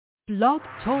Blog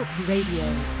Talk Radio.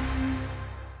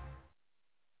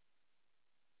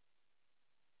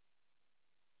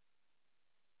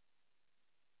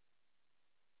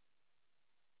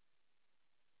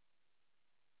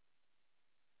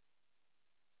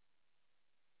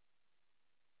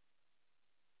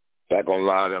 Back on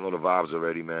live, I know the vibes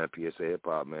already, man. PSA Hip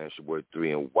Hop, man. It's your boy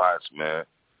 3 and Watts, man.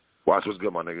 Watts, what's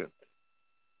good, my nigga?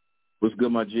 What's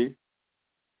good, my G?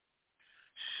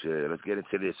 Shit, let's get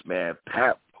into this, man.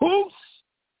 Papoose!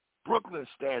 Brooklyn,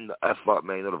 stand the F up,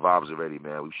 man. You know the vibes already,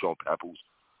 man. We've shown Papoose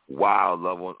wild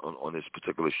love on this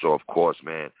particular show, of course,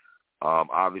 man.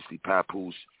 Obviously,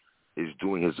 Papoose is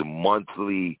doing his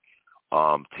monthly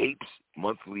tapes,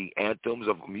 monthly anthems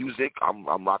of music. I'm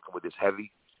rocking with this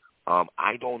heavy.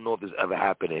 I don't know if this ever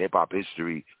happened in hip-hop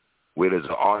history where there's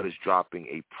an artist dropping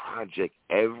a project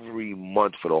every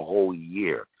month for the whole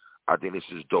year. I think this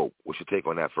is dope. What's your take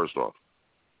on that, first off?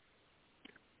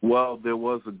 Well, there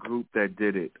was a group that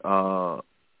did it.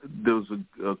 There was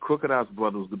a Crocodile's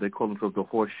Brothers, they call themselves the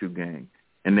Horseshoe Gang,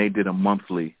 and they did a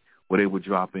monthly where they were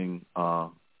dropping a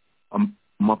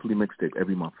monthly mixtape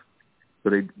every month.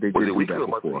 So they did do that before.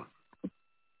 Monthly?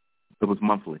 It was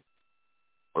monthly.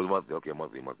 Oh, it was monthly. Okay,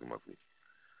 monthly.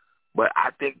 But I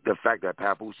think the fact that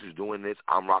Papoose is doing this,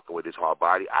 I'm rocking with his hard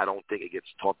body. I don't think it gets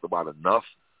talked about enough.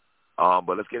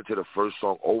 But let's get into the first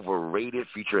song, Overrated,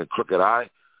 featuring Crooked I.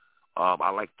 I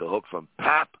like the hook from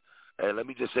Pap. And let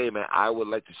me just say, man, I would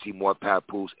like to see more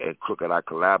Papoose and Crooked I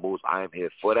collabos. I am here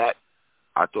for that.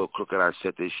 I thought Crooked I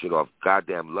set this shit off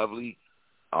goddamn lovely.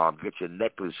 Get your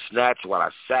necklace snatched while I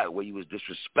sat where you was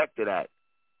disrespected at.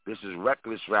 This is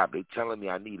reckless rap. They telling me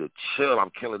I need to chill.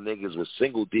 I'm killing niggas with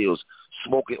single deals,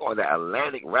 smoking on the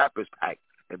Atlantic Rappers Pack,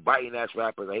 and biting ass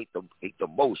rappers I hate the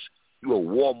most. You a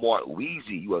Walmart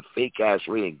Weezy. You a fake ass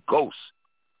Ray and Ghost.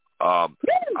 I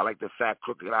like the fact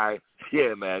Crooked I,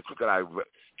 yeah, man, Crooked I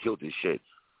killed this shit.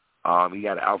 He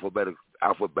got an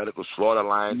alphabetical slaughter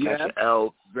line, catch an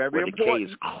L very when important. the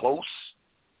K is close.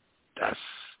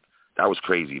 That was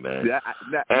crazy, man. Now,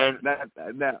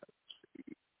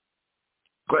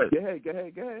 go ahead. Go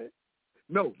ahead.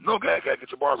 No, go ahead.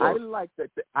 Get your bars on.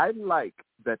 I like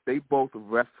that they both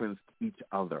referenced each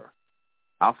other.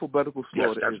 Alphabetical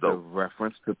Slaughter is a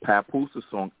reference to Papooses'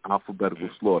 song Alphabetical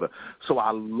Slaughter. So I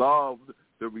loved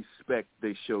the respect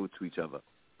they showed to each other,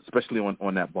 especially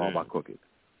on that bar by Crooked.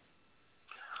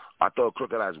 I thought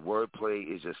Crooked Eye's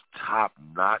wordplay is just top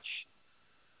notch.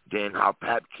 Then how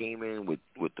Pap came in with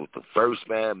the first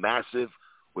man, Massive,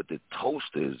 with the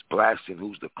toasters, blasting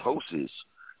who's the closest,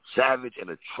 savage and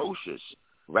atrocious,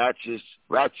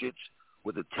 ratchets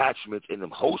with attachments in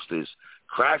them holsters,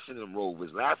 crashing them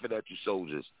rovers, laughing at you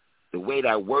soldiers. The way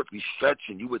that work be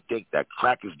stretching, you would think that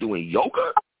crack is doing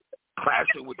yoga,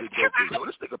 clashing with the jokers. Yo,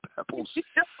 this nigga Papoose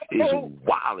is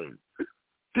wilding.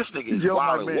 This nigga is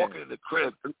wilding, walking in the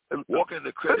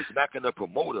crib, smacking the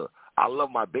promoter. I love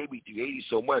my baby 380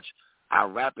 so much, I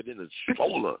rap it in the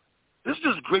stroller. This is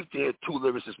just great to hear two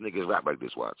lyricist niggas rap like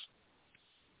this, Watts.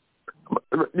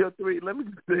 Yo, Three, let me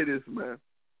say this, man.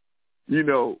 You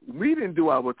know, we didn't do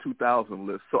our 2000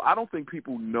 list, so I don't think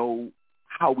people know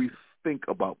how we think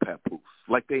about Papoose.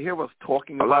 Like, they hear us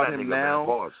talking about him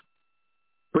now,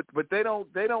 but they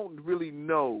don't really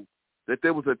know that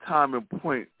there was a time and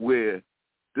point where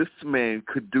this man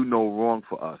could do no wrong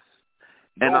for us.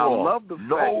 And I love the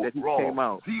fact that he came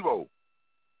out. Zero.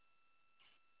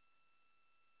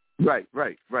 Right.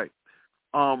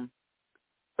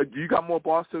 You got more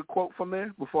bars to quote from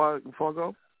there before I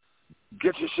go?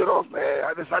 Get your shit off, man.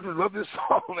 I just love this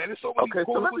song, man. There's so many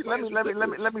cool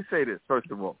let me say this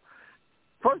first of all.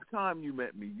 First time you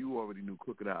met me, you already knew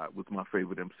Crooked I was my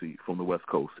favorite MC from the West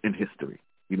Coast in history.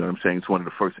 You know what I'm saying? It's one of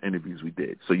the first interviews we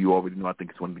did. So you already know I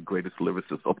think it's one of the greatest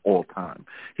lyricists of all time.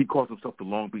 He calls himself the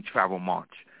Long Beach Travel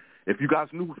March. If you guys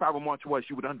knew who Travel March was,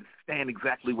 you would understand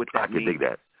exactly what that means.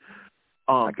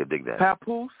 I could dig that.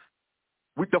 Papoose,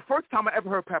 the first time I ever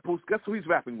heard Papoose, guess who he's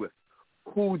rapping with?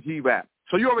 Cool G Rap.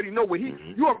 So you already know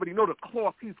you already know the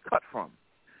cloth he's cut from.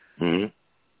 Mm-hmm.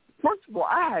 First of all,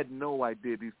 I had no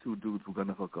idea these two dudes were going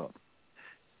to hook up.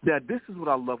 Now, this is what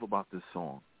I love about this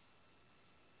song.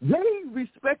 They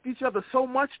respect each other so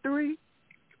much, Three,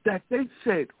 that they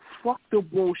said, fuck the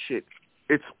bullshit.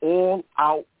 It's all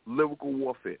out lyrical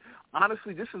warfare.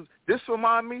 Honestly, this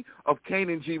remind me of Kane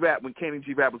and G-Rap when Kane and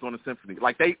G-Rap was on the symphony.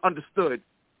 Like, they understood,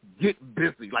 get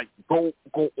busy, like, go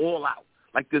all out.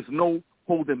 Like, there's no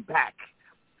holding back.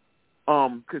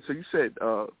 So you said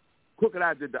Crooked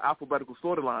I did the alphabetical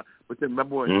slaughter line, but then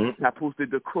remember when Papoose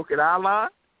did the Crooked I line?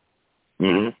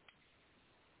 Mm-hmm.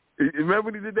 Remember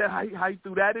when he did that, how he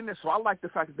threw that in there? So I like the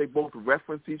fact that they both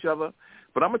reference each other.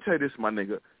 But I'm going to tell you this, my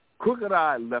nigga. Crooked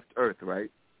Eye left Earth, right?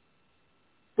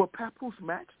 But Papoose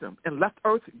matched him and left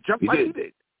Earth just like he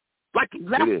did. Like he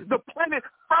left the planet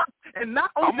Earth. And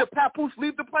not only did Papoose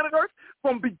leave the planet Earth,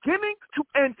 from beginning to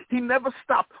end, he never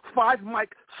stopped 5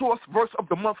 mic source verse of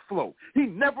the month flow. He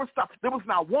never stopped. There was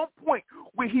not one point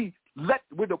where he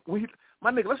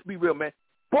my nigga, let's be real, man.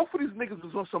 Both of these niggas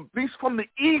was on some Beast from the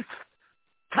East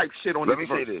type shit on this verse.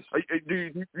 Let me say this.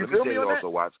 You feel me on that? Also,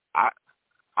 Watts. I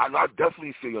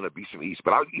definitely feel you on the Beast from the East,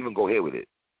 but I'll even go here with it.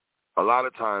 A lot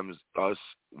of times,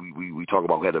 we talk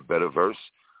about who had a better verse.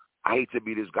 I hate to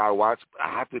be this guy, Watts. I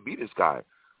have to be this guy.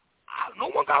 No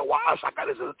one got washed. I got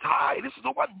this as a tie. This is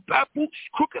the one. Papoose,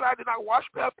 Crooked Eye did not wash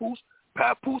Papoose.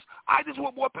 Papoose. I just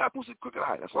want more Papoose and Crooked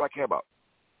Eye. That's all I care about.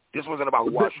 This wasn't about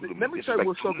who washed them. Let me tell you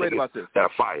what's so great about this. That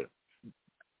fire.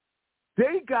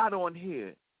 They got on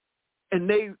here, and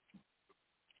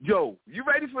yo, you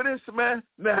ready for this, man?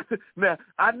 Now,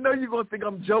 I know you're going to think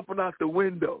I'm jumping out the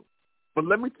window, but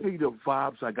let me tell you the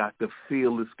vibes I got, the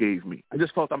feel this gave me. I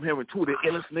just felt I'm hearing two of the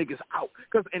illest niggas out.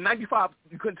 Because in 95,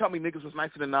 you couldn't tell me niggas was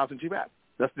nicer than Nas and G-Rap.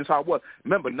 That's just how it was.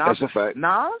 Remember, Nas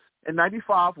in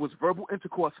 95 was verbal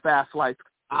intercourse, fast life,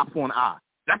 eye for an eye.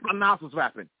 That's what Nas was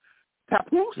rapping.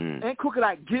 Papoose and Crooked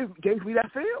Eye gave me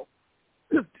that feel.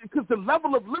 Because the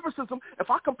level of lyricism, if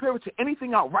I compare it to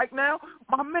anything out right now,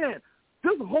 my man,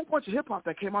 there's a whole bunch of hip-hop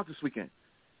that came out this weekend.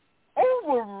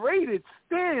 Overrated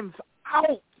stands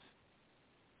out.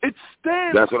 It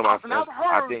stands That's one of my out, and I've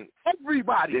heard I think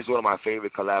everybody. This is one of my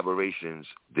favorite collaborations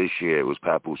this year was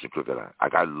Papoose and Crooked Eye.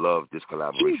 Like, I love this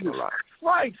collaboration a lot.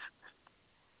 Right.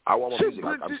 I want more music.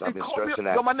 I've been stressing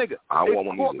that. Yo, my nigga, I want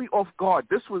more music. It caught me off guard.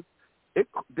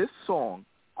 This song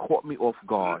caught me off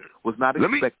guard. Was not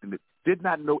expecting it. Did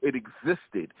not know it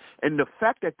existed. And the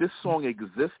fact that this song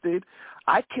existed,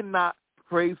 I cannot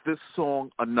praise this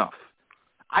song enough.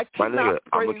 I cannot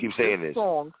praise this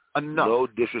song enough. No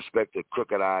disrespect to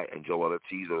Crooked Eye and Joel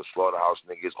Ortiz or the Slaughterhouse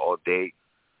niggas all day,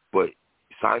 but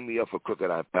sign me up for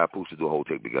Crooked Eye and Papoose to do a whole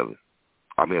tape together.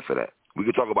 I'm here for that. We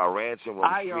can talk about Ransom,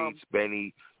 Rome Streets,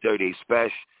 Benny, 30 Day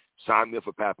Special. Sign me up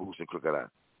for Papoose and Crooked Eye.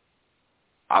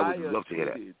 I would love to hear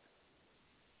that.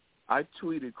 I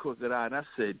tweeted Crooked Eye and I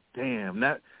said, "Damn,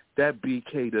 that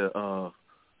BK to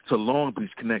Long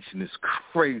Beach connection is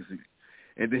crazy."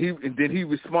 And then he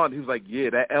responded. He was like,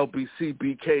 "Yeah, that LBC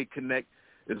BK connect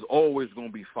is always gonna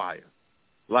be fire."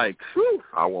 Like, whew.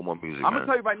 I want more music. I'm gonna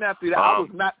tell you right now,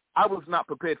 that I was not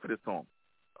prepared for this song.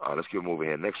 Let's keep moving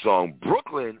here. Next song,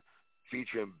 Brooklyn,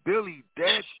 featuring Billy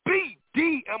Dance,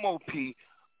 BDMOP.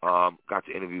 Got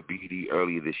to interview BD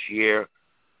earlier this year.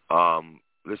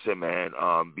 Listen, man,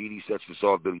 BD sets this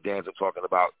off. Billy Dance, I'm talking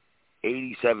about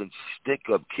 87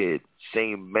 stick-up kid,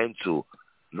 same mental.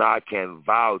 Now I can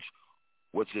vouch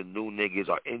what your new niggas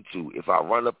are into. If I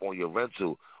run up on your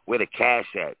rental, where the cash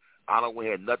at? I don't want to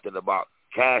hear nothing about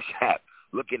Cash App.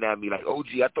 Looking at me like,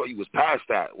 OG, I thought you was past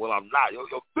that. Well, I'm not.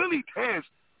 Yo, Billy Dance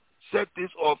set this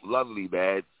off lovely,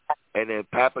 man. And then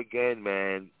Pap again,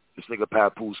 man. This nigga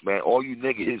Papoose, man. All you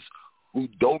niggas who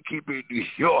don't keep it in New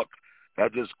York,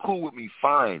 that just cool with me,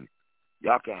 fine.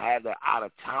 Y'all can have that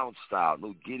out-of-town style.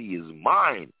 No Giddy is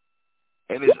mine.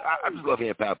 And I just love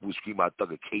hearing Papoose scream out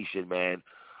thuggication, man.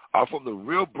 I'm from the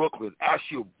real Brooklyn. Ask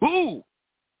your boo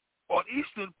on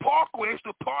Eastern Parkway. It's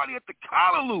the party at the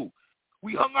Callaloo.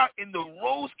 We hung out in the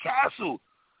Rose Castle.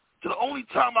 To the only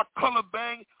time I color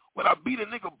bang when I beat a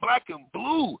nigga black and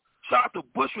blue. Shout out to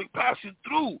Bushwick passing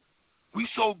through. We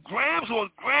sold grams on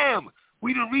gram.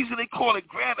 We the reason they call it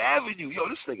Graham Avenue. Yo,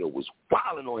 this nigga was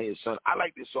wilding on here, son. I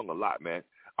like this song a lot, man.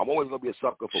 I'm always going to be a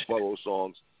sucker for borough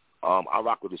songs. I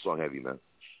rock with this song heavy, man.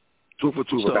 2 for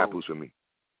 2 for Papoose for me.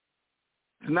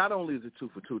 Not only is it 2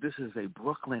 for 2, this is a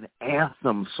Brooklyn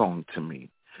anthem song to me.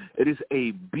 It is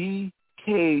a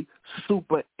BK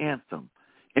super anthem.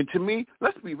 And to me,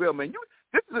 let's be real, man.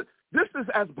 This is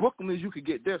as Brooklyn as you could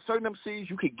get. There are certain MCs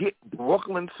you could get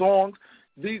Brooklyn songs.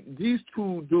 These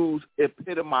two dudes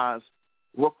epitomize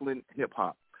Brooklyn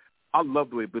hip-hop. I love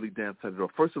the way Billy Dance said it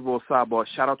off. First of all, sidebar,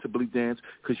 shout out to Billy Dance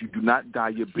because you do not dye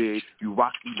your beard. You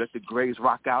let the grays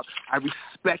rock out. I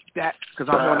respect that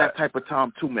because I'm on that type of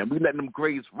time too, man. We letting them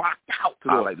grays rock out.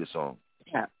 I like this song.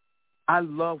 Yeah. I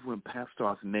love when Pap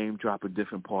starts name dropping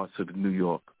different parts of the New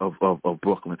York of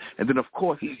Brooklyn, and then of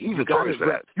course he's notorious for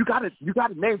that. You got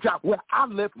to name drop where I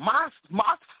live, my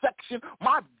section,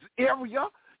 my area.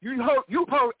 You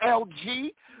heard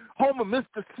LG, home of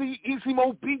Mr. C, Easy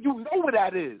Mo B. You know where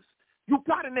that is. You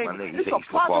got to name it. It's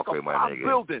a project of 5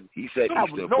 buildings. He said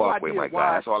Eastern Parkway, my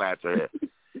guy. That's all I had to hear.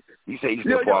 He said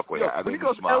Eastern Parkway. I think he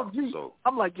smiled. LG,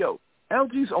 I'm like,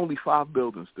 LG's only 5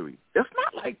 buildings, 3. It's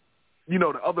not like, the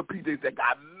other PJs that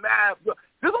got mad.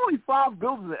 There's only 5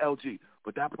 buildings in LG.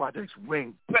 but that project's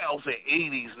ring bells in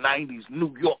 80s, 90s,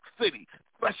 New York City,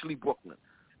 especially Brooklyn.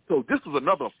 So this was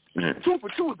another 2 for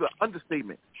 2 is an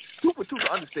understatement. 2 for 2 is an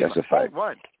understatement. That's a fact. Home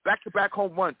run, back-to-back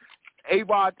home run.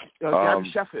 A-Rod,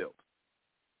 Gary Sheffield.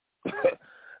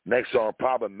 Next song,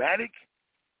 Problematic.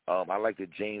 I like the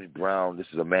James Brown. This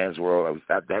is a man's world.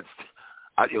 Shout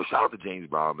out to James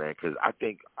Brown, man, because I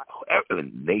think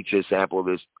Nature sampled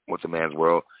this. What's a Man's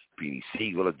World? P.D.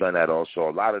 Siegel have done that also.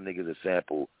 A lot of niggas have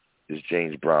sampled this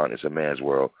James Brown. It's a Man's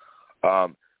World.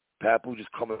 Papoose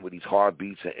just coming with these hard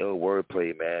beats and ill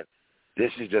wordplay, man.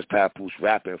 This is just Papoose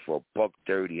rapping for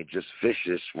 $130 and just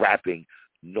vicious rapping,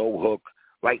 no hook.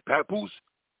 Like Papoose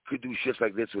could do shit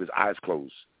like this with his eyes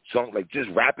closed. Song like just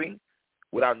rapping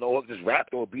without no hook, just rap,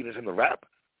 throw a beat in the rap.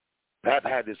 Pap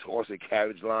had this horse and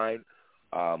carriage line.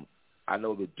 I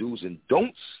know the do's and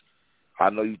don'ts. I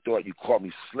know you thought you caught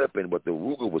me slipping, but the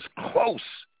Ruger was close.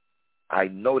 I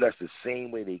know that's the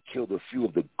same way they killed a few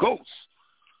of the ghosts.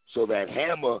 So that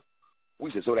hammer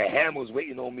was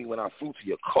waiting on me when I flew to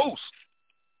your coast.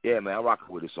 Yeah, man, I'm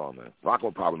rocking with this song, man. Rocking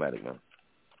with Problematic, man.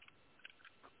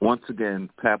 Once again,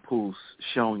 Papoose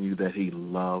showing you that he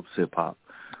loves hip-hop.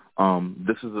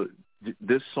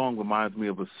 This song reminds me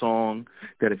of a song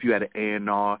that if you had an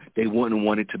A&R, they wouldn't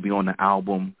want it to be on the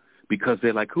album because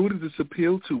they're like, who does this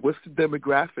appeal to? What's the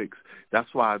demographics? That's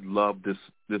why I love this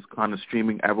kind of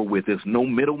streaming era where there's no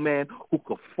middleman who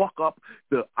could fuck up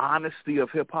the honesty of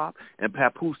hip-hop, and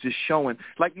Papoose just showing.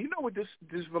 Like, you know what this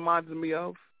reminds me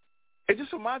of? It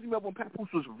just reminds me of when Papoose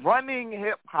was running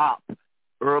hip-hop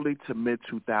early to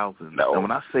mid-2000s. No, and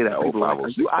when I say that, people are like, are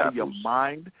you out of Papoose. your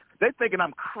mind? They're thinking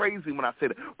I'm crazy when I say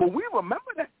that. But we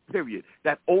remember that period,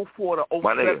 that 04 to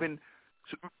 07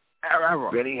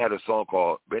 era. Benny had a song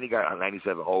called, Benny got a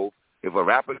 97 Hove. If a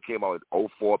rapper came out with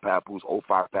 04 Papoose,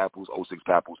 05 Papoose, 06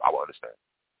 Papoose, I would understand.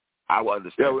 I would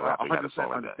understand. Yeah,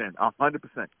 100% understand.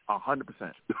 100%.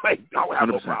 100%. Like, I would have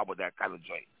 100%. no problem with that kind of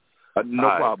joint.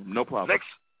 No problem.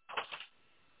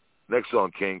 Next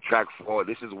song, King, track 4.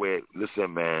 This is where,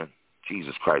 listen, man,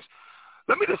 Jesus Christ.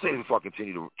 Let me just say before I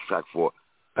continue to track 4.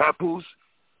 Papoose,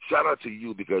 shout out to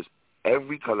you because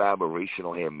every collaboration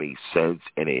on here made sense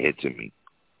and it hit to me.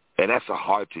 And that's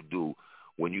hard to do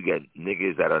when you get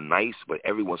niggas that are nice, but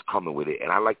everyone's coming with it.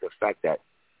 And I like the fact that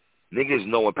niggas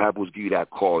know when Papoose give you that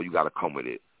call, you got to come with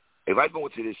it. If I go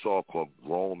into this song called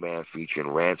Grown Man featuring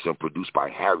Ransom, produced by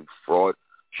Harry Fraud,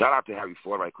 shout out to Harry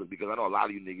Fraud right quick because I know a lot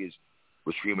of you niggas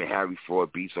were streaming Harry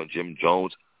Fraud beats on Jim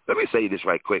Jones. Let me say this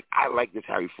right quick. I like this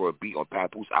Harry Fraud beat on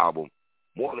Papoose album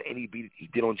more than any beat he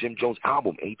did on Jim Jones'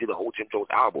 album, and he did the whole Jim Jones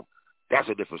album. That's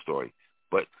a different story.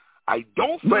 But I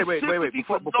don't feel wait.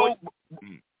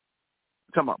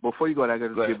 Before you go, I got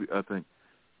to give you a thing.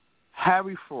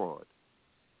 Harry Fraud,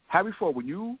 when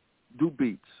you do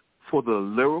beats for the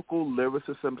lyrical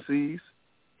lyricist MCs,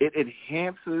 it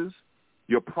enhances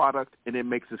your product and it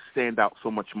makes it stand out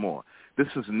so much more. This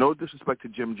is no disrespect to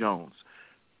Jim Jones.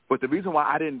 But the reason why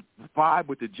I didn't vibe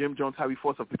with the Jim Jones Harry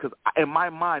Fraud stuff because in my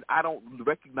mind I don't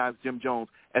recognize Jim Jones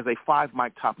as a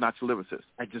 5-mic top-notch lyricist.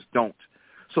 I just don't.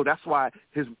 So that's why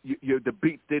the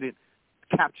beats didn't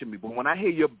capture me. But when I hear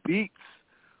your beats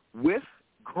with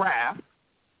Graf,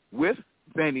 with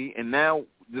Benny, and now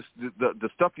the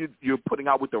stuff you're putting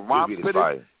out with the rhyme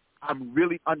spitters, I'm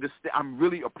really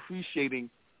appreciating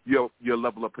your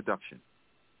level of production.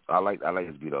 I like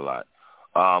his beat a lot.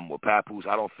 With Papoose,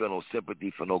 I don't feel no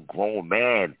sympathy for no grown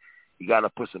man. He got to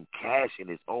put some cash in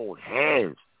his own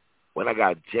hands. When I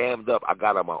got jammed up, I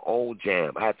got on my own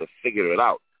jam. I had to figure it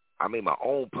out. I made my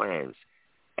own plans.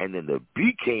 And then the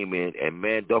beat came in, and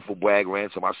man, Duffel Bag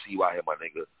Ransom, I see you out here, my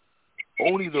nigga.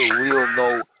 Only the real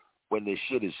know when this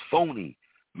shit is phony.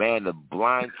 Man, the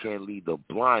blind can't lead the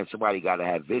blind. Somebody got to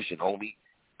have vision, homie.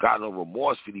 Got no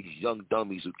remorse for these young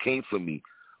dummies who came for me.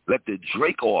 Let the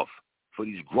Drake off for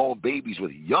these grown babies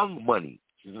with young money.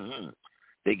 Mm-hmm.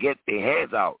 They get their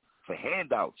hands out for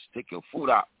handouts, taking food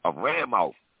out of ram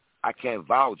mouth. I can't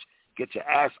vouch. Get your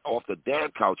ass off the damn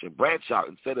couch and branch out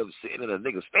instead of sitting in a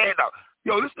nigga stand out.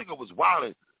 Yo, this nigga was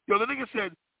wildin'. Yo, the nigga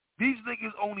said, these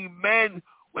niggas only men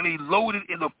when they loaded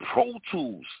in the Pro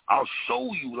Tools. I'll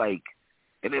show you, like,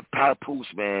 and then Papoose,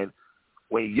 man.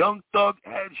 When Young Thug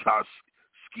had y'all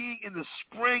skiing in the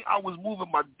spring, I was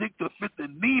moving my dick to fit the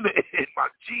Nina in my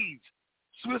jeans.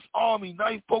 Swiss Army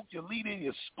knife poke your lead in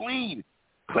your spleen.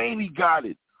 Claim he got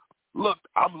it. Look,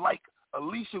 I'm like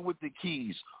Alicia with the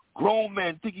keys. Grown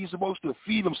man think he's supposed to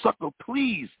feed him, sucker,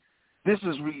 please. This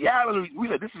is reality.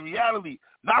 This is reality.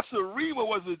 Nasarima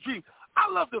was a dream.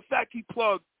 I love the fact he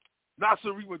plugged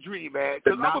Nasarima Dream, man.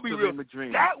 Because I'm going to be real.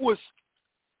 Dream. That was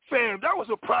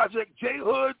a project. J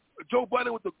Hood, Joe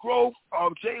Budden with The Grove,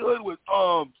 J Hood with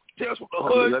Tales from the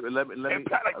Hood.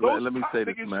 Let me say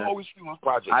this, man.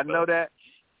 I know that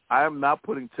I am not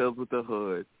putting Tales with the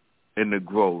Hood in the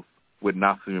growth with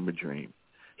Nassim Madream.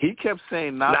 He kept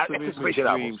saying Nassim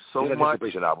Madream so much.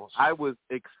 I was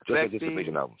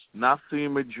expecting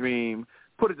Nassim Madream.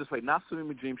 Put it this way, Nassim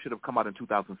Madream should have come out in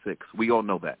 2006. We all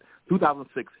know that.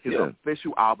 2006, his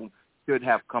official album should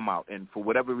have come out, and for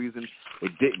whatever reason,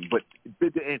 it didn't. But the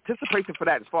anticipation for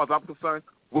that, as far as I'm concerned,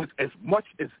 was as much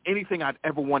as anything I'd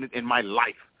ever wanted in my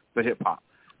life for hip-hop.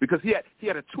 Because he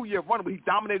had a 2-year run where he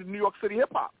dominated New York City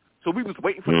hip-hop. So we was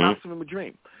waiting for Nassim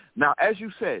Madream. Now, as you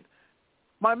said,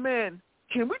 my man,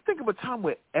 can we think of a time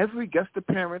where every guest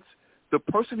appearance, the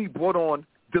person he brought on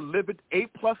delivered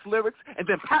A-plus lyrics, and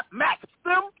then Pap matched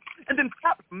them?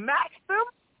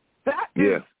 That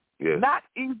is not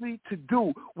easy to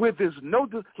do, where there's no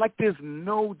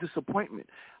disappointment.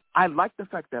 I like the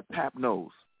fact that Pap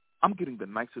knows I'm getting the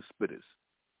nicest spitters.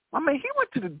 I mean, he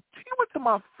went to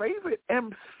my favorite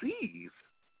MCs,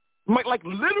 like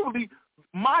literally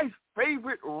my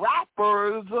favorite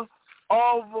rappers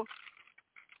of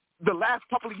the last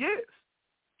couple of years.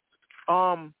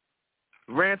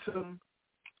 Ransom.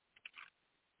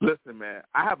 Listen, man,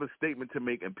 I have a statement to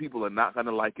make, and people are not going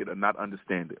to like it or not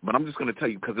understand it. But I'm just going to tell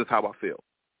you because it's how I feel.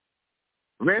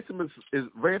 Ransom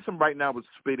Ransom right now is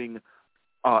spitting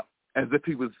as if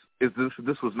he was. This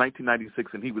was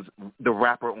 1996, and he was the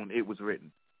rapper on It Was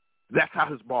Written. That's how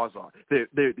his bars are.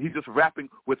 He's just rapping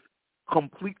with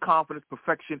complete confidence,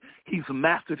 perfection. He's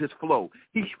mastered his flow.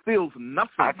 He feels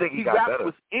nothing. I think he got better.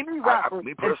 With any rapper,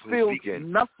 and feels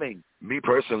nothing. Me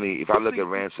personally, if I look at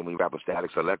Ransom when he rap with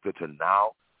Static Selector to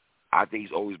now, I think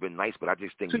he's always been nice, but I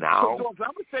just think now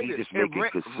he's just making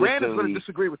Rand is going to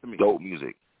disagree with me. Dope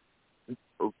music.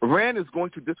 Rand is going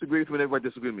to disagree with me whenever I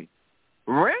disagree with me.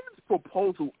 Rand's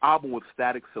proposal album with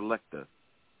Static Selector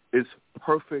is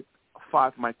perfect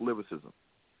 5-mic lyricism.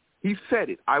 He said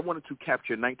it. I wanted to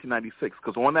capture 1996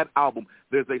 because on that album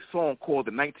there's a song called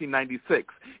the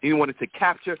 1996. He wanted to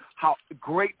capture how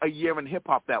great a year in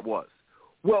hip-hop that was.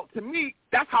 Well, to me,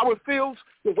 that's how it feels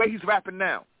the way he's rapping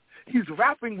now. He's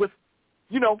rapping with,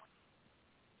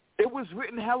 It Was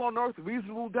Written, Hell on Earth,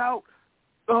 Reasonable Doubt,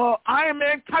 Iron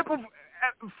Man type of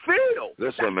feel.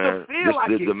 Listen, that's man,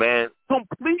 the man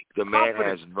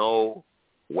confidence. has no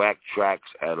whack tracks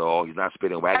at all. He's not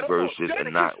spitting whack verses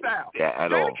and not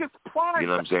at all. You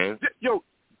know what I'm saying? Yo,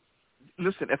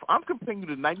 listen, if I'm comparing you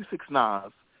to 96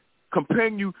 Nas,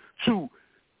 comparing you to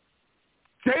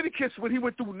Jadakiss when he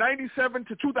went through 97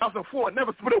 to 2004 and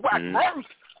never spit a whack verse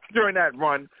during that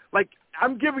run, like,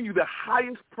 I'm giving you the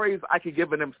highest praise I could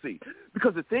give an MC.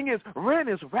 Because the thing is, Ren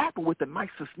is rapping with the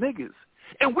nicest niggas.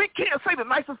 And we can't say the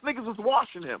nicest niggas is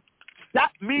washing him.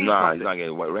 That means something. He's not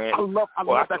getting what Ren. I love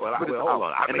that. Hold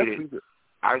on.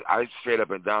 I straight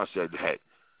up and down said that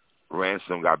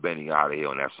Ransom got Benny out of here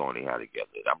on that song they had together.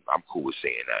 I'm cool with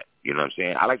saying that. You know what I'm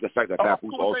saying? I like the fact that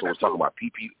Papoose also was talking about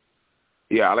PP.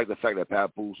 Yeah, I like the fact that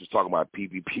Papoose was talking about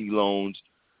PPP loans.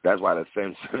 That's why the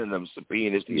Fed sending them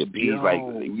subpoenas to your P's. Like,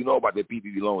 you know about the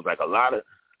PPP loans. Like, a lot of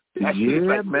that shit is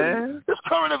like, man. It's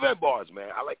current event bars, man.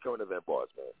 I like current event bars,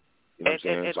 man. You know what I'm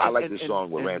saying? So I like this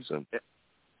song with Ransom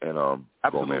and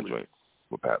Romance Joint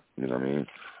with Pap. You know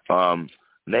what I mean?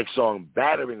 Next song,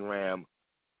 Battering Ram,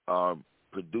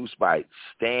 produced by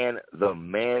Stan the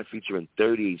Man, featuring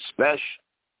 38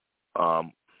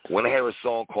 Special. When I hear a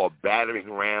song called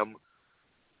Battering Ram,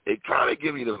 it kind of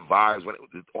gives me the vibes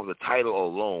on the title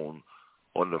alone.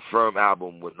 On the Firm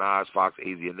album with Nas, Fox,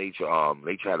 AZ, and Nature,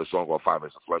 Nature had a song called 5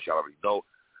 Minutes of Flush. Y'all already know.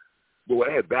 But when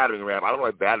I hear Battering Ram, I don't know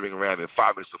if Battering Ram and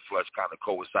 5 Minutes of Flush kind of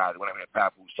coincide. When I hear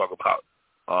Papoose talk about,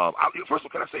 first of all,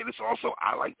 can I say this also?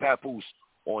 I like Papoose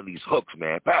on these hooks,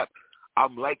 man. Pap,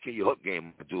 I'm liking your hook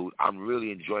game, dude. I'm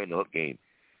really enjoying the hook game.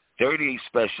 38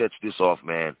 Special sets this off,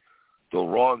 man. The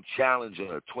wrong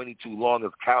challenger, 22 long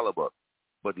of caliber.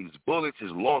 But these bullets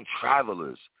is long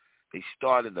travelers. They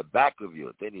start in the back of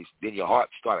you. Then your heart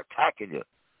start attacking you.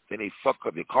 Then they fuck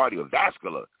up your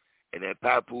cardiovascular. And then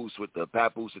Papoose with the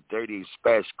Papoose at 38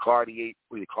 Special,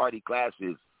 Cardi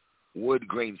glasses, wood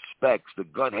grain specs, the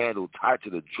gun handle tied to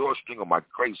the drawstring of my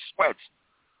gray sweats.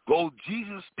 Gold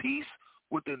Jesus piece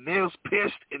with the nails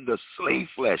pierced in the slave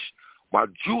flesh. My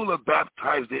jeweler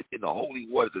baptized it in the holy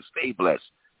water to stay blessed.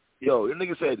 Yo, the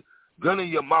nigga said, gun in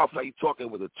your mouth like you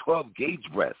talking with a 12-gauge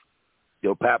breath.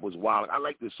 Yo, Pap was wild. I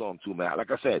like this song too, man. Like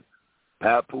I said,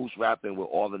 Papoose rapping with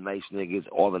all the nice niggas.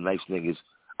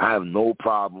 I have no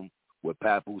problem with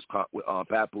Papoose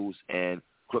and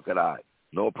Crooked Eye.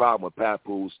 No problem with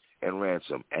Papoose and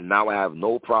Ransom. And now I have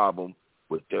no problem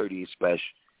with 38 Special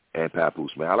and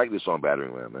Papoose, man. I like this song,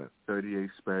 Battering Ram, man. 38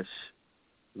 Special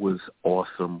was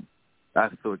awesome I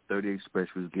thought 38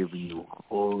 Special was giving you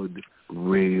hood,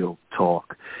 real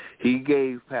talk. He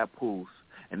gave Papoose,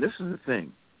 and this is the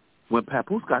thing, when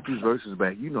Papoose got these verses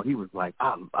back, you know, he was like,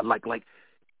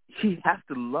 he has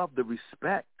to love the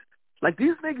respect. Like,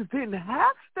 these niggas didn't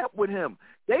have step with him.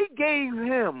 They gave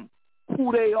him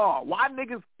who they are. Why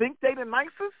niggas think they the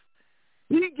nicest?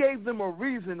 He gave them a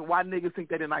reason why niggas think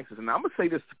they the nicest. And I'm going to say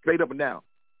this straight up and down.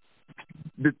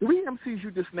 The three MCs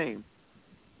you just named,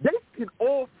 they can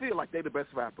all feel like they're the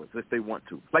best rappers if they want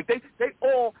to. Like, they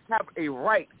all have a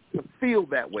right to feel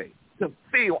that way, to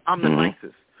feel I'm the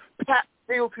nicest. Pap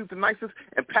feels he's the nicest,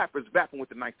 and Pap is rapping with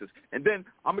the nicest. And then,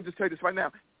 I'm going to just tell you this right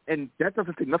now, and that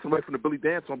doesn't take nothing away from the Billy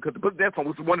Dance song, because the Billy Dance song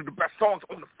was one of the best songs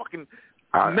on the fucking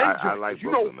major. I like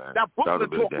you know, man. That Brooklyn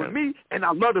talk with me, and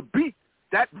I love the beat.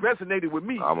 That resonated with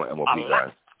me. I'm a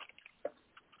lot.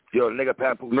 Yo, the nigga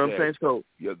Papoose you know what I'm saying? So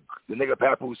the nigga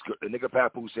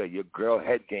Papoose said your girl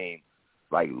head game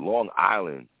like Long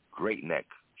Island, great neck.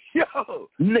 Yo,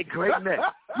 Nick, great neck.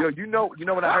 Yo, you know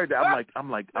when I heard that, I'm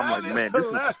like, man,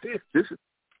 this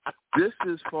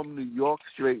is from New York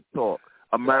straight talk.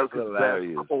 America's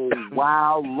best. Oh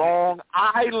wow, Long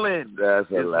Island. That's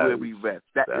is where we rest.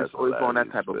 That is on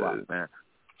that type of vibe, man.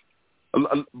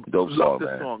 Dope love song, this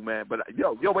man. song, man. But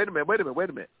yo, wait a minute.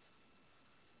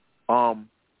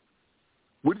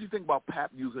 What did you think about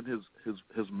Pap using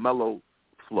his mellow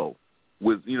flow?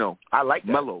 With I like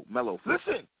that. mellow flow.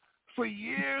 Listen, for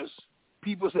years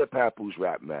people said Papoose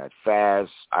rap mad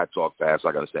fast. I talk fast, so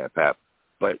I gotta understand Pap.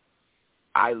 But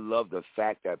I love the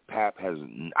fact that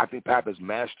I think Pap has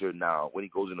mastered now when he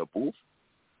goes in the booth,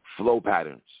 flow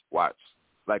patterns. Watch.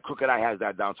 Like Crooked Eye has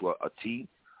that down to a T.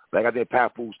 Like I think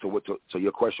Papoose, to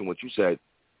your question, what you said,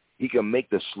 he can make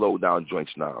the slow down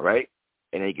joints now, right?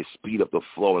 And then he can speed up the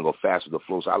flow and go fast with the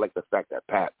flow. So I like the fact that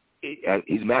Pap,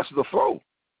 he's mastered the flow.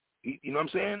 You know what I'm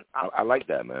saying? I like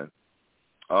that, man.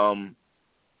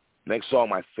 Next song,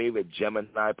 my favorite,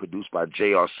 Gemini, produced by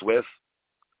J.R. Swift.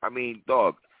 I mean,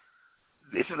 dog,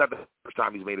 this is not the first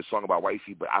time he's made a song about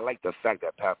wifey, but I like the fact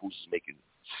that Papoose is making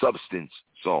substance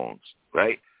songs,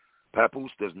 right?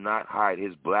 Papoose does not hide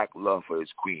his black love for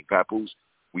his queen. Papoose,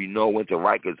 we know, went to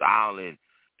Rikers Island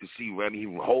to see Remy. He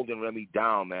was holding Remy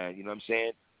down, man. You know what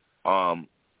I'm saying?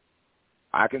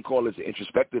 I can call this an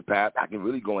introspective Pap. I can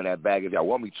really go in that bag if y'all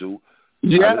want me to.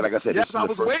 Yeah, like I said, yes, I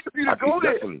was waiting for you to go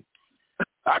there. Definitely.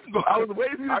 I can go. I was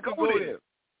waiting for you to go there.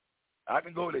 I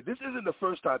can go there. This isn't the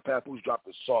first time Papoose dropped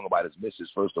a song about his missus,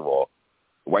 first of all.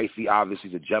 Wifey, obviously,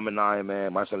 is a Gemini,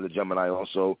 man. My son's a Gemini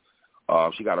also.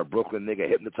 She got a Brooklyn nigga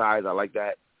hypnotized. I like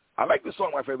that. I like this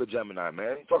song, My Favorite Gemini,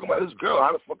 man. He's talking about this girl.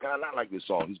 How the fuck can I not like this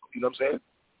song? You know what I'm saying?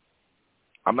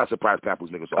 I'm not surprised Papoose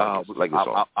nigga song. Like this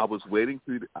song. I was waiting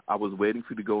for you. I was waiting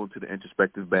for you to go into the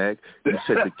introspective bag. You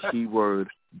said the key word,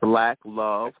 black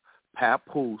love.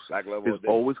 Papoose is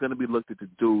always going to be looked at the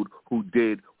dude who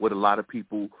did what a lot of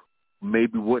people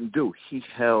maybe wouldn't do. He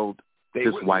held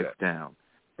his wife down.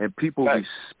 And people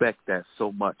respect that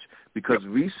so much because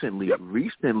recently,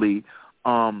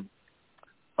 on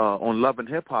Love and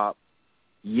Hip Hop,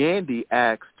 Yandy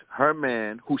asked her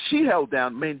man, who she held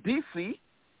down, Mendici,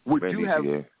 would you have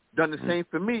done the same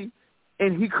for me?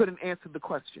 And he couldn't answer the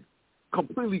question.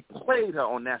 Completely played her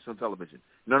on national television.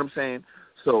 You know what I'm saying?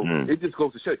 So it just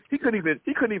goes to show he couldn't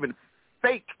even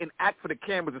fake and act for the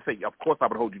cameras and say, "Of course I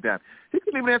would hold you down." He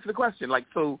couldn't even answer the question. Like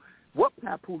so. What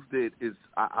Papoose did is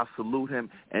I salute him,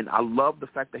 and I love the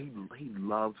fact that he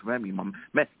loves Remy. Man,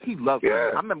 he loves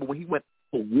Remy. I remember when he went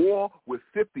to war with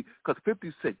 50, because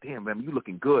 50 said, damn, Remy, you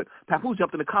looking good. Papoose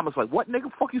jumped in the comments like, what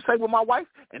nigga fuck you say with my wife?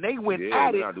 And they went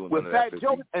at it with Fat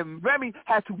Joe, and Remy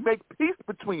had to make peace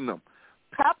between them.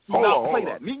 Pap did not play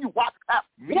that. Me and you watched Pap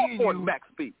walk on Max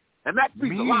B. And Max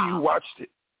B's alive. Me and you watched it.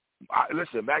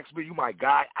 Listen, Max B, you my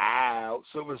guy. Ow,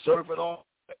 Silver Surfer and all.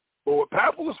 But when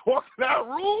Papoose walked in that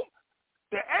room,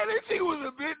 the energy was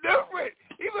a bit different.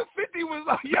 Even 50 was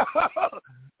like, yo,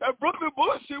 that Brooklyn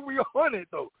bullshit, we on it,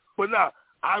 though. But nah,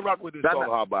 I rock with this song,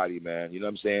 Hard Body, man. You know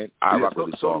what I'm saying? I rock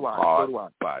with this song, Hard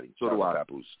Body. Shout out to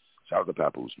Papoose. Shout out to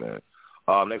Papoose, man.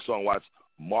 Next song, watch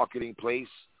Marketing Place.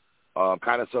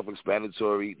 Kind of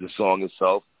self-explanatory, the song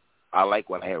itself. I like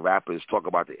when I hear rappers talk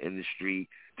about the industry,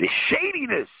 the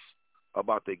shadiness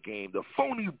about the game, the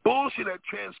phony bullshit that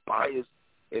transpires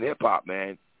in hip-hop,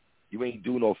 man. You ain't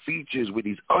do no features with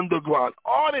these underground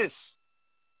artists.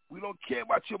 We don't care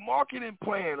about your marketing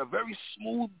plan. A very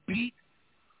smooth beat,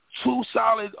 2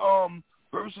 solid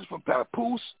verses from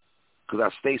Papoose, because I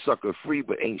stay sucker free,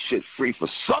 but ain't shit free for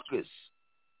suckers.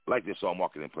 Like this song,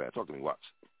 Marketing Plan. Talk to me, Watts.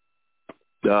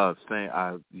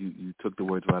 You took the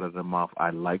words right out of the mouth. I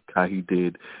liked how he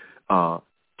did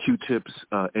Q-Tip's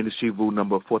industry rule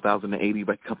number 4080,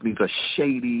 right? Companies are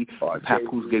shady.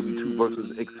 Papoose gave you 2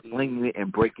 verses explaining it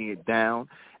and breaking it down,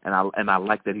 and I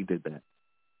like that he did that.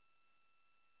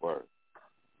 Word.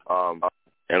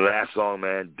 And last song,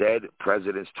 man, Dead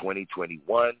Presidents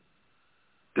 2021.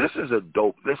 This is a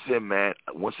dope. Listen, man,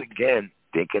 once again,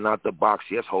 thinking out the box.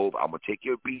 Yes, Hov, I'm going to take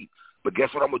your beat. But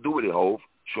guess what I'm going to do with it, Hov?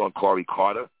 Sean Corey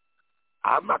Carter.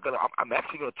 I'm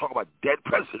actually going to talk about dead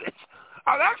presidents.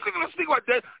 I'm actually going to speak about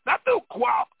dead, not the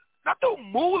Guap, not the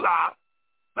Moolah,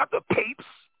 not the Papes.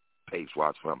 Papes,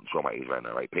 watch, I'm showing my age right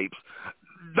now, right? Papes.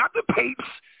 Not the Papes.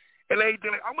 And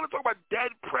anything. I'm going to talk about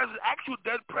dead presidents, actual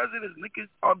dead presidents, Lincoln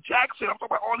Jackson. I'm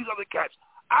talking about all these other cats.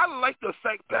 I like the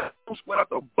fact that Papoose went out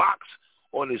the box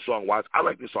on this song, Watts. I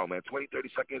like this song, man. 20, 30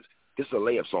 seconds. This is a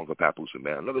layup song for Papoose,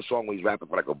 man. Another song where he's rapping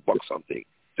for like a buck something.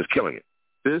 Just killing it.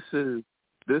 This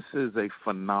is a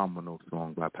phenomenal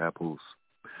song by Papoose.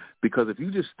 Because if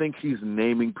you just think he's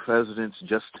naming presidents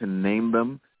just to name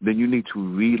them, then you need to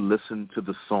re-listen to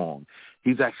the song.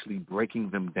 He's actually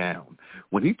breaking them down.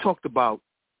 When he talked about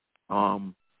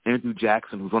Andrew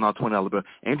Jackson, who's on our $20 bill,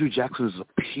 Andrew Jackson is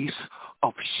a piece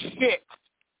of shit.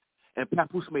 And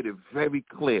Papoose made it very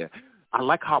clear. I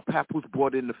like how Papoose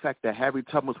brought in the fact that Harry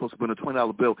Tubman was supposed to be on a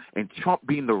 $20 bill, and Trump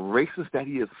being the racist that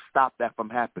he is stopped that from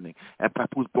happening. And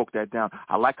Papoose broke that down.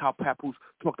 I like how Papoose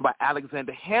talked about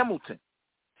Alexander Hamilton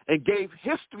and gave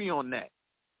history on that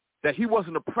he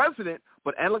wasn't a president,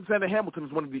 but Alexander Hamilton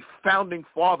is one of the founding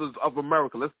fathers of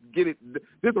America. Let's get it.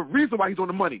 There's a reason why he's on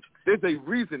the money. There's a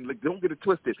reason. Like, don't get it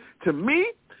twisted. To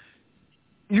me,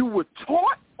 you were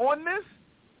taught on this.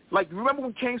 Like, remember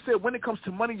when Kane said, when it comes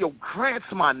to money, your Grant's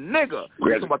my nigga.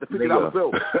 Grant's about the $50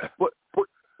 bill.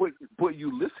 But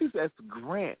Ulysses S.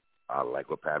 Grant. I like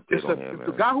what Pap did on him, man.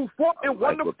 The guy who fought and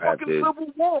won the fucking Civil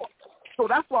War. So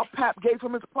that's why Pap gave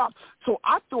him his props. So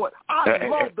I thought,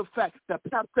 love the fact that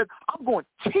Pap said, I'm going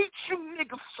to teach you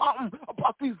niggas something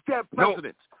about these dead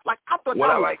presidents. Like, I thought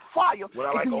that was fire.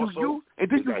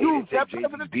 And then you use that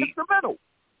president's instrumental.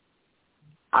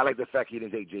 I like the fact he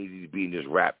didn't take Jay-Z's beat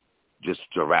and just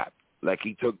to rap. Like,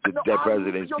 he took the dead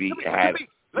president's beat and had, you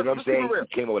know what I'm saying?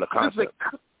 He came up with a concept. This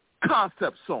is a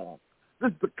concept song. This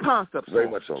is the concept song. Very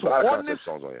much so.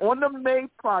 On the May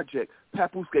project,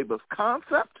 Papoose gave us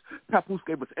concept, Papoose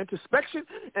gave us introspection,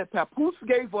 and Papoose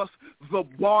gave us the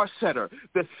bar setter,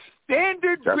 the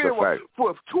standard beer.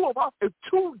 For if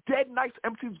two dead nice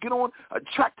MCs get on a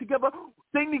track together,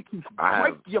 they need to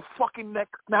break your fucking neck,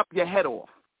 snap your head off.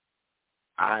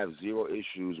 I have zero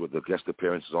issues with the guest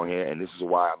appearances on here, and this is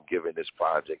why I'm giving this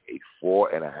project a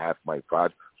 4.5 mic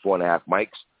project, 4.5 mics.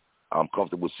 I'm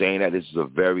comfortable saying that this is a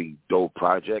very dope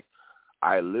project.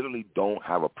 I literally don't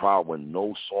have a problem with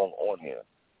no song on here.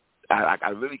 I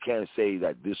really can't say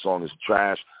that this song is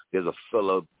trash. There's a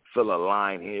filler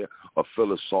line here, a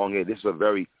filler song here. This is a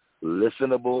very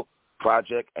listenable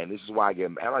project, and this is why I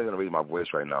get mad. I'm not going to raise my voice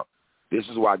right now. This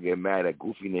is why I get mad at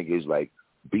goofy niggas like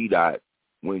B-Dot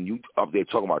when you up there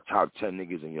talking about top 10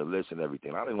 niggas in your list and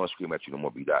everything. I don't even want to scream at you no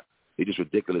more, B-Dot. It's just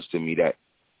ridiculous to me that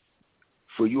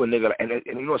for you a nigga, and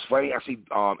you know what's funny? I see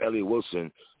Elliot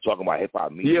Wilson talking about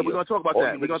hip-hop media. Yeah, we're going to talk about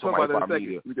that. We're going to talk about that in a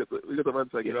second. We got to talk about that in a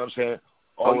second. You know what I'm saying?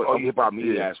 All you hip-hop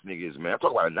media ass niggas, man. I'm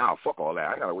talking about it now. Fuck all that.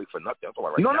 I got to wait for nothing. I'm talking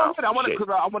about it right now. No, I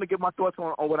want to give my thoughts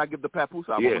on when I give the Papoose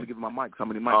album. I want to give my mics. How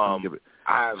many mics can you give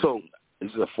it?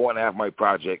 This is a 4.5 mic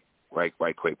project, right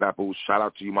quick. Papoose, shout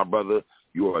out to you, my brother.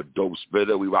 You are a dope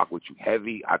spitter. We rock with you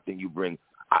heavy. I think you bring,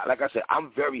 like I said,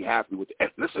 I'm very happy with it. And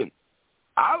listen,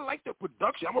 I like the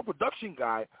production. I'm a production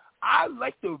guy. I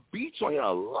like the beats on here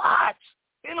a lot.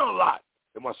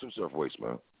 In my sincere voice,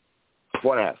 man.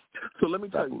 4.5. So let me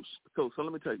tell you. So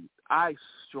let me tell you. I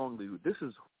strongly, this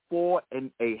is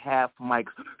 4.5 mics.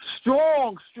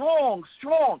 Strong.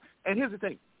 And here's the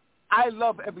thing. I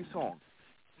love every song.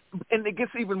 And it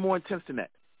gets even more intense than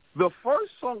that. The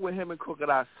first song with him and Crooked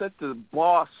I set the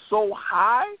bar so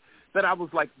high that I was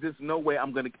like, there's no way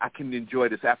I can enjoy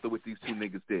this after what these two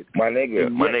niggas did. My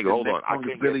nigga, hold on. I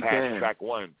couldn't get past track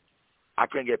one. I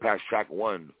couldn't get past track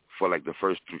one for like the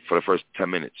first 10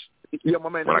 minutes. Yeah, my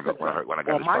man. When I got this project.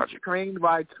 On my train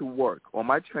ride to work,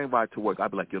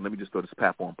 I'd be like, yo, let me just throw this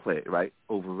Pap on play it, right?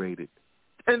 Overrated.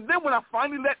 And then when I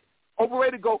finally let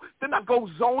Overrated go, then I go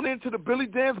zone into the Billy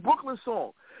Dan's Brooklyn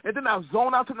song. And then I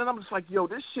zone out to them, and I'm just like, yo,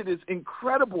 this shit is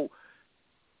incredible.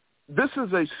 This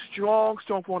is a strong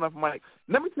 4.5 mic.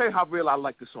 Let me tell you how real I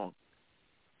like this song.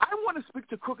 I want to speak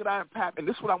to Crooked I and Pap, and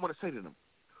this is what I want to say to them.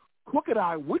 Crooked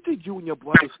I, what did you and your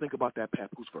brothers think about that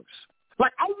Papoose verse?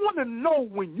 Like, I want to know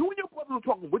when you and your brothers were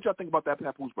talking, what y'all think about that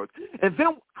Papoose verse. And then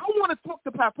I want to talk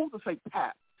to Papoose and say,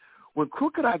 Pap, when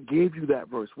Crooked I gave you that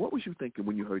verse, what was you thinking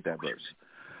when you heard that verse?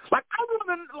 Like I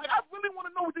really want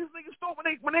to know what these niggas thought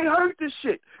when they heard this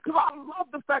shit. Because I love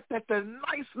the fact that the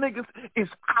nice niggas is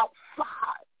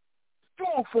outside.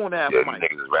 Strong phone ass yeah, mic. these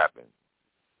niggas is rapping.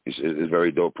 It's a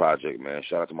very dope project, man.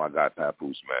 Shout out to my guy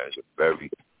Papoose, man. It's a very,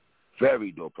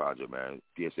 very dope project, man.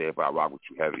 PSA, if I rock with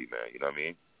you heavy, man. You know what I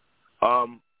mean?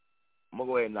 I'm gonna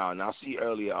go ahead now. Now, I see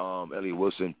earlier, Elliot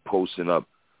Wilson posting up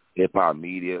hip hop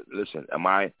media. Listen, am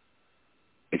I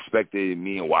expecting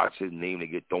me and Watson's name to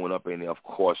get thrown up in there? Of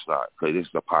course not, because this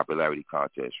is a popularity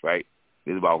contest, right?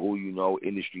 This is about who you know,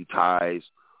 industry ties,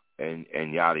 and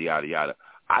yada yada yada.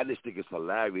 I just think it's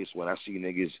hilarious when I see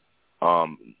niggas.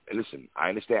 Listen, I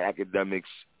understand academics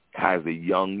has the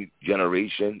young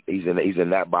generation. He's in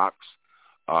that box.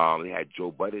 They had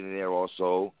Joe Budden in there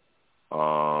also.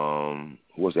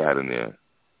 Who was they had in there?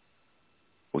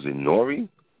 Was it Nori?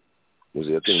 Was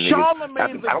it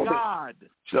Charlemagne the God?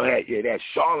 So yeah, that's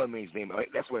Charlemagne's name.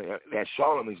 That's when that's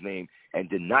Charlemagne's name, and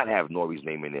did not have Nori's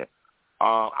name in there.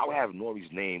 I would have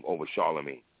Nori's name over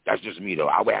Charlemagne. That's just me though.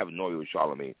 I would have Nori over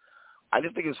Charlemagne. I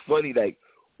just think it's funny, like,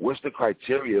 what's the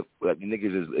criteria that the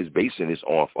niggas is basing this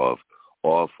off of?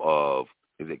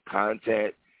 Is it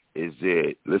content? Is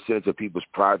it listening to people's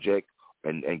project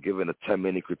and giving a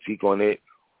 10-minute critique on it?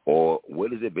 Or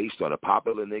what is it based on? The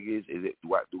popular niggas? Is it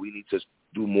do we need to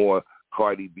do more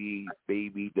Cardi B,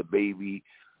 Baby, the Baby,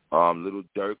 Little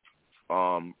Durk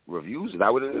reviews? Is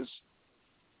that what it is?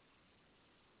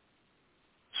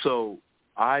 So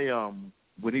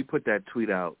when he put that tweet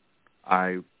out,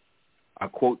 I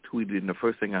quote tweeted, and the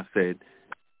first thing I said,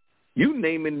 "You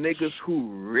naming niggas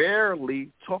who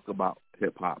rarely talk about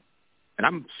hip hop," and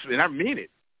I mean it.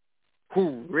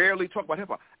 Who rarely talk about hip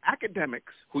hop.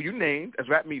 Academics, who you named as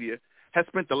rap media, has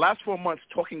spent the last 4 months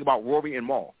talking about Rory and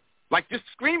Mal, like just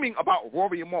screaming about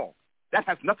Rory and Mal. That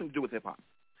has nothing to do with hip hop.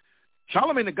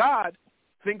 Charlemagne the God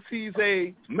thinks he's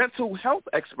a mental health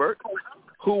expert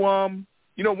who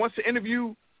wants to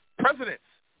interview presidents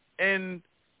and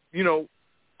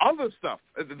other stuff.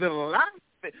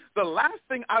 The last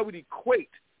thing I would equate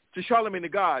to Charlemagne the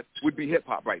God would be hip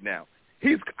hop right now.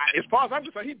 He's, as far as I'm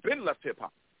concerned, he's been left hip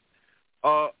hop.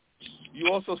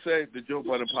 You also said the Joe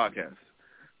Budden podcast.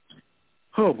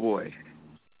 Oh boy.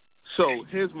 So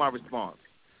here's my response.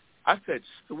 I said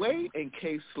Sway and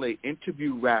K Slay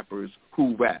interview rappers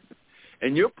who rap,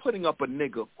 and you're putting up a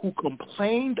nigga who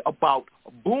complained about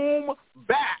boom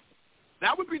bap.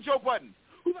 That would be Joe Budden.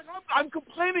 Who's like, I'm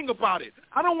complaining about it.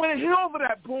 I don't want to hear over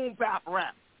that boom bap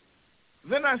rap.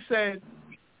 Then I said,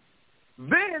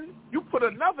 then you put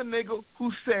another nigga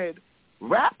who said,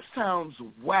 rap sounds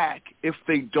whack if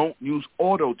they don't use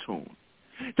auto-tune.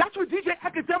 That's what DJ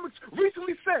Academics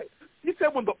recently said. He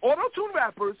said when the auto-tune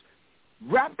rappers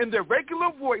rap in their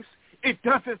regular voice, it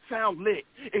doesn't sound lit.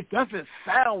 It doesn't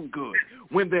sound good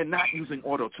when they're not using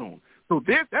auto-tune. So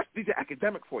that's DJ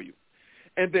Academic for you.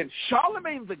 And then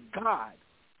Charlemagne the God,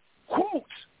 quote,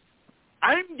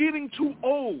 I'm getting too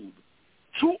old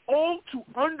to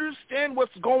understand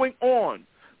what's going on.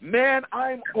 Man,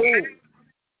 I'm old.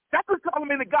 That's what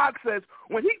Charlemagne the God says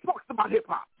when he talks about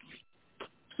hip-hop.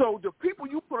 So the people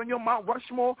you put on your Mount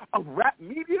Rushmore of rap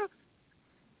media,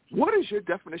 what is your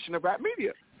definition of rap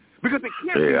media? Because it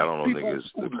can't be people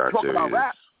who talk about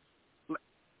rap.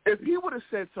 If he would have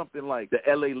said something like the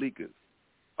L.A. Leakers,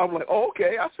 I'm like, oh,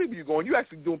 okay, I see where you're going. You're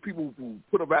actually doing people who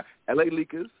put a rap, L.A.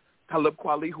 Leakers, Talib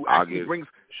Kweli, who actually brings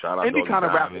any kind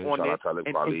of rap on there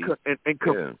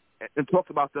and talks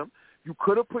about them. You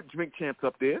could have put Drink Champs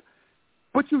up there,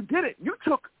 but you didn't. You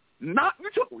took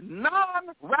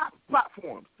non-rap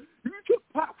platforms. You took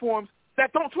platforms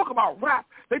that don't talk about rap.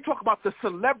 They talk about the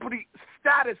celebrity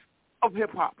status of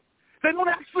hip-hop. They don't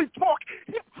actually talk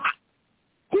hip-hop.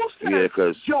 Who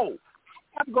says, yo,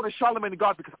 I have to go to Charlemagne the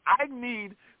God because I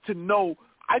need to know,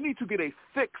 I need to get a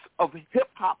fix of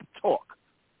hip-hop talk.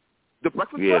 The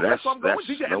Breakfast Club, that's what I'm going.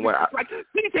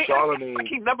 DJ Charlemagne, like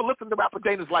he never listened to rap a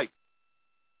day in his life.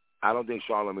 I don't think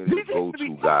Charlemagne is the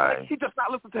go-to guy. He does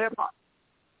not listen to hip-hop.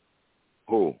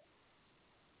 Who?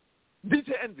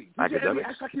 DJ Envy. DJ Envy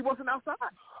acts like he wasn't outside.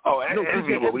 Oh,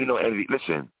 Envy. Well, we know Envy.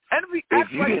 Listen. Envy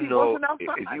acts like he wasn't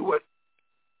outside.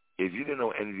 If you didn't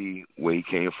know Envy, where he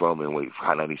came from and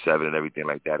High 97 and everything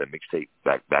like that, a mixtape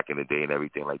back in the day and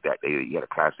everything like that, he had a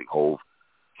classic Hove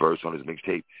verse on his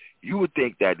mixtape, you would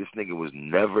think that this nigga was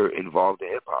never involved in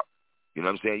hip-hop. You know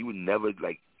what I'm saying? You would never,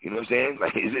 you know what I'm saying?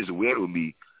 Like, it's just weird with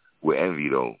me with Envy,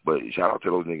 though. But shout out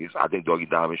to those niggas. I think Doggy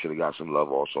Diamond should have got some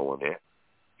love also in there.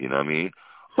 You know what I mean?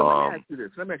 So let me ask you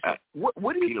this.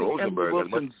 What do you think Envy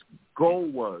Wilson's goal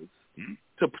was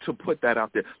to put that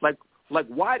out there? Like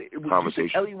why do you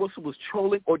think Elliot Wilson was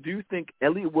trolling, or do you think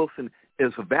Elliot Wilson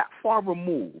is that far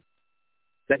removed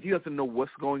that he doesn't know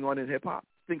what's going on in hip-hop?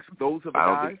 Thinks those are the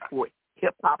guys for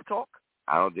hip-hop talk?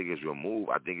 I don't think it's removed.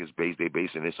 I think it's they're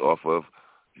basing this off of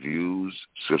views,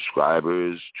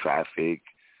 subscribers, traffic,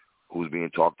 who's being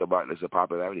talked about. It's a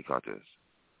popularity contest,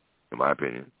 in my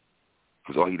opinion.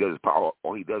 Because all he does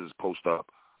is post up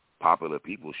popular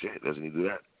people shit. Doesn't he do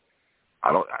that?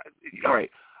 All right.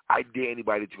 I dare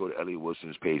anybody to go to Elliot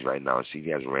Wilson's page right now and see if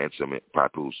he has Ransom,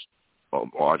 Papoose, or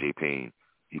RJ Payne.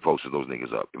 He posted those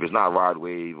niggas up. If it's not Rod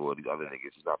Wave or these other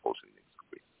niggas, he's not posting niggas.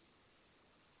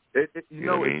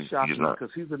 It's shocking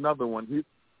because he's another one.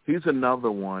 He's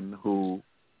another one who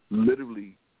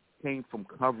literally came from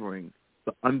covering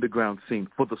the underground scene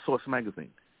for the Source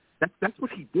magazine. That's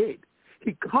what he did.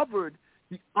 He covered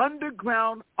the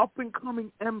underground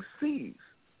up-and-coming MCs.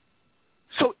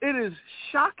 So it is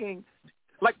shocking.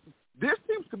 Like, there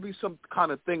seems to be some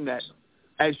kind of thing that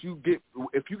if you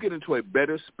get into a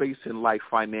better space in life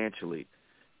financially,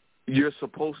 you're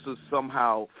supposed to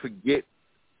somehow forget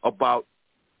about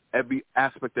every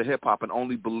aspect of hip-hop and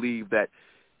only believe that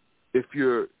if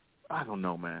you're, I don't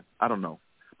know, man. I don't know.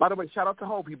 By the way, shout out to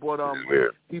Hope. He bought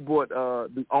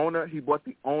the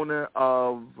owner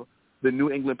of the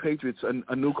New England Patriots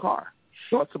a new car.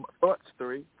 Thoughts,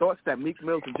 that Meek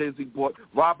Mills and Jay-Z bought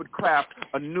Robert Kraft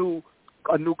a new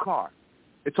car.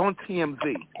 It's on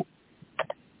TMZ.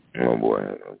 Oh boy,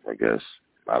 I guess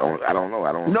I don't know.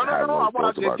 I don't. No. I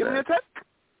want to give me a take.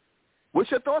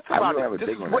 What's your thoughts about it?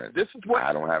 This is what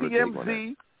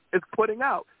TMZ is putting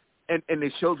out. And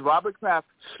it shows Robert Kraft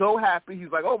so happy.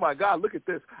 He's like, oh, my God, look at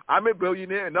this. I'm a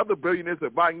billionaire, and other billionaires are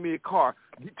buying me a car.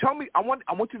 Tell me, I want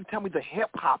you to tell me the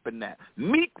hip-hop in that.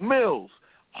 Meek Mills,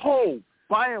 Ho,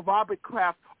 buying Robert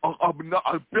Kraft, a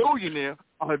billionaire,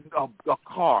 a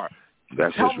car.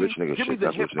 That's just rich nigga shit.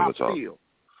 That's rich nigga talk. Feel.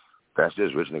 That's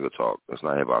just rich nigga talk. That's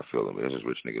not hip-hop feeling. That's just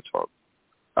rich nigga talk.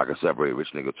 I can separate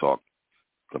rich nigga talk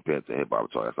compared to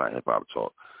hip-hop talk. That's not hip-hop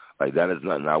talk. Like, that is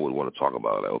nothing I would want to talk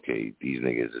about. Like, okay, these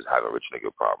niggas is having a rich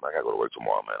nigga problem. I got to go to work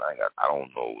tomorrow, man. I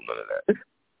don't know none of that.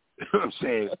 You know what I'm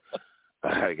saying? I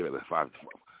got to get up at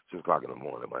 6 o'clock in the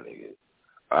morning, my nigga.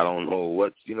 I don't know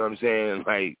what, you know what I'm saying?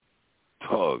 Like,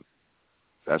 dog,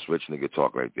 that's rich nigga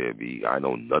talk right there, B. I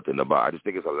know nothing about it. I just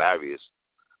think it's hilarious.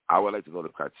 I would like to know the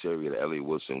criteria that Elliot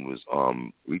Wilson was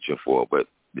reaching for, but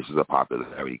this is a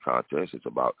popularity contest. It's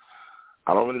about,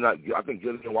 I think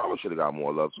Gilly and Wallow should have got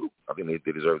more love, too. I think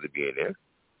they deserve to be in there.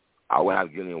 I would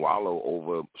have Gilly and Wallow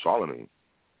over Charlamagne.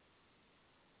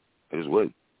 I just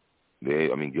would.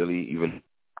 Gilly, even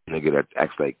a nigga that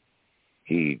acts like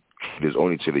he is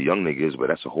only to the young niggas, but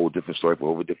that's a whole different story for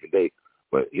a whole different day.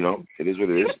 But, you know, it is what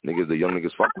it is. Niggas, the young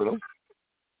niggas fuck with him.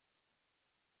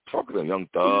 Fuck with him. Young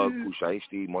Thug, Pusha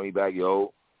Moneybag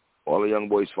Yo. All the young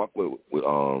boys fuck with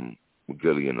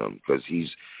Gilly and them because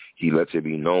he lets it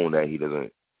be known that he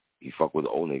fuck with the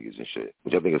old niggas and shit,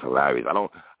 which I think is hilarious. I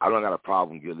don't got a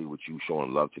problem, Gilly, with you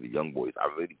showing love to the young boys. I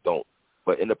really don't.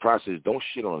 But in the process, don't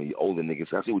shit on the older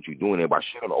niggas. I see what you're doing there. By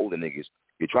shit on the older niggas,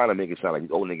 you're trying to make it sound like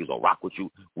these old niggas don't rock with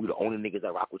you. We the only niggas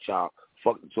that rock with y'all.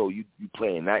 Fuck. So you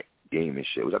playing that game and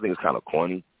shit, which I think is kind of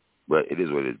corny. But it is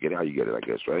what it is. Get it how you get it, I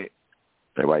guess, right?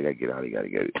 Everybody got to get it how they got to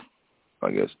get it,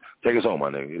 I guess. Take us home,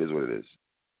 my nigga. It is what it is.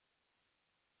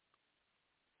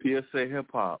 PSA Hip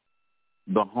Hop,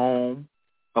 the home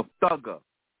of Thugger,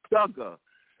 the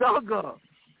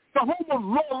home of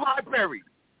Law Library.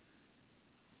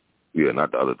 Yeah,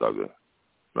 not the other Thugger,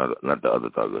 not the other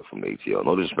Thugger from the ATL.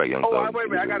 No disrespect, young Thug. Oh, wait a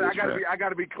minute, I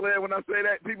gotta be clear when I say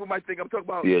that. People might think I'm talking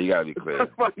about. Yeah, you gotta be clear.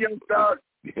 Young Thug.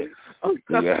 You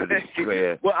gotta be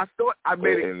clear. Well, I thought I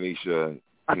made it. And make sure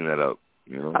clean that up.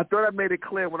 You know. I thought I made it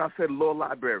clear when I said Law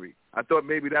Library. I thought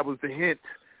maybe that was the hint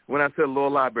when I said Law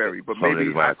Library, but some maybe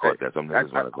niggas might have caught that. Some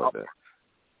niggas might have caught that.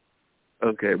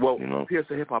 Okay, well, you know?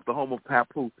 PSA Hip Hop, the home of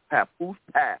Papoose.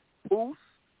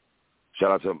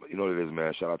 Shout out to, you know what it is,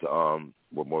 man. Shout out to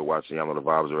what boy watching. Y'all know the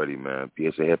vibes already, man.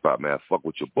 PSA Hip Hop, man. Fuck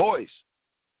with your boys.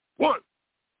 One.